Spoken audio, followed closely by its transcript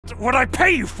What would I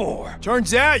pay you for?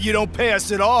 Turns out you don't pay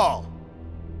us at all.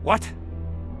 What?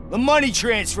 The money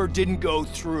transfer didn't go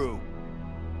through.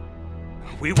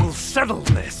 We will settle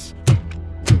this.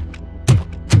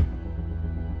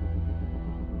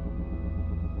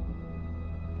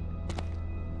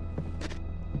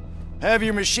 Have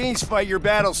your machines fight your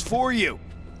battles for you.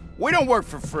 We don't work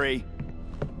for free.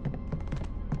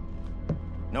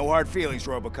 No hard feelings,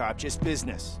 Robocop, just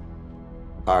business.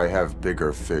 I have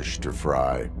bigger fish to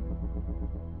fry.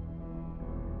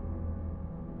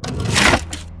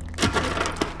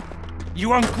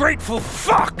 You ungrateful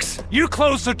fucks! You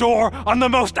closed the door on the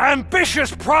most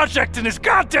ambitious project in this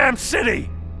goddamn city!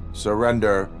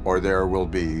 Surrender, or there will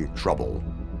be trouble.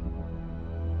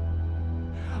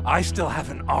 I still have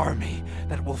an army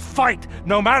that will fight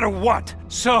no matter what.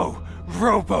 So,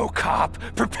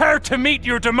 Robocop, prepare to meet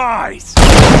your demise!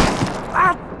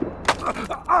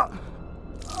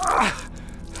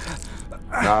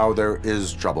 Now there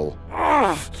is trouble.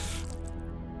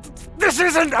 This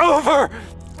isn't over!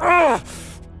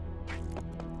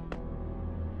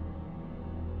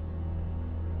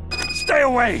 Stay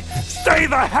away! Stay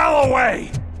the hell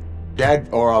away! Dead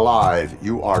or alive,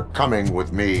 you are coming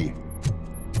with me.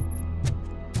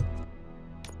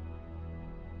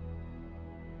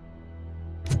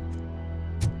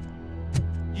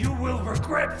 You will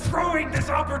regret throwing this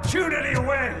opportunity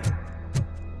away!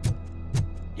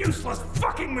 Useless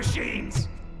fucking machines!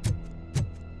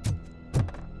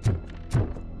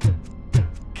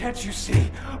 Can't you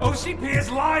see? OCP is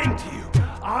lying to you!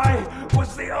 I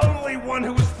was the only one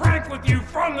who was frank with you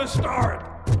from the start!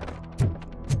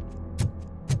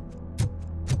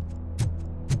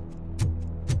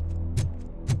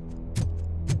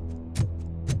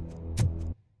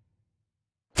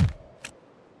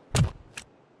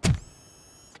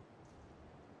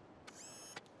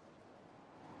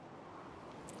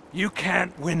 You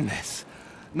can't win this.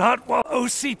 Not while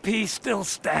OCP still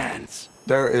stands.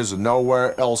 There is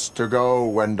nowhere else to go,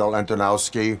 Wendell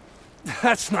Antonowski.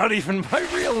 That's not even my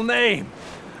real name.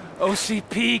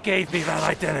 OCP gave me that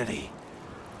identity.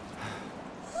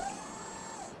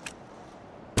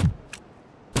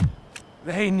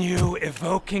 They knew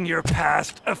evoking your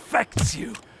past affects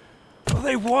you. Well,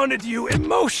 they wanted you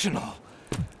emotional,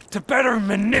 to better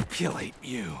manipulate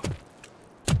you.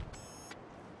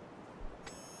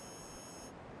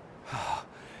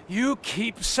 You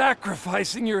keep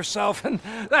sacrificing yourself, and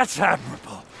that's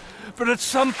admirable. But at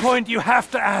some point you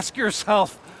have to ask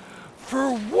yourself,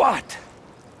 for what?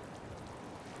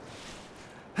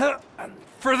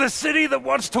 For the city that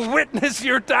wants to witness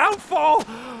your downfall?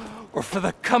 Or for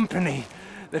the company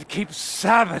that keeps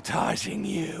sabotaging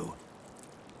you?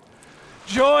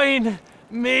 Join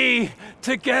me.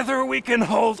 Together we can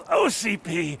hold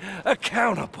OCP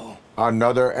accountable.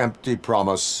 Another empty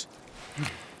promise.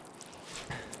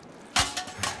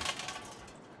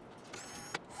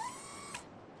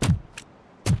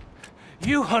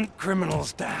 You hunt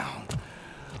criminals down.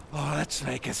 Oh, let's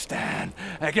make a stand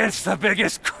against the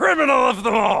biggest criminal of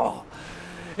them all.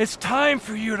 It's time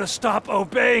for you to stop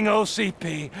obeying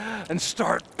OCP and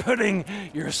start putting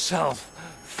yourself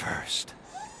first.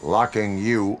 Locking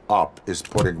you up is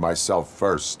putting myself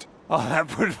first. Oh,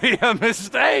 that would be a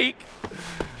mistake.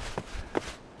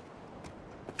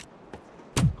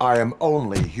 I am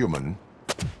only human.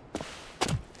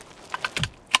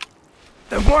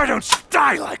 Then why don't you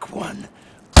die like one?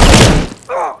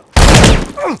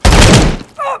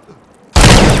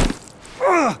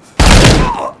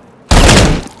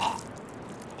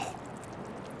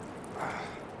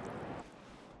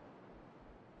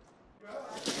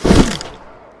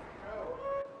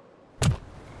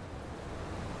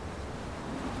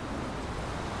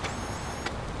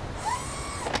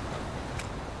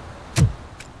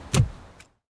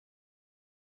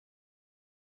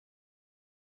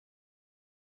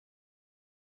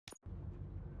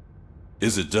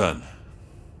 Is it done?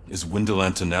 Is Wendell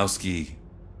Antonowski...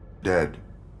 Dead.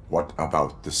 What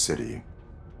about the city?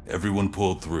 Everyone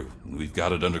pulled through. We've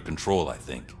got it under control, I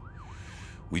think.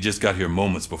 We just got here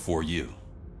moments before you.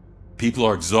 People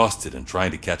are exhausted and trying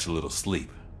to catch a little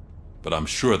sleep. But I'm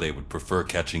sure they would prefer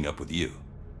catching up with you.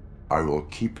 I will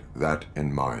keep that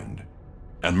in mind.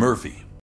 And Murphy,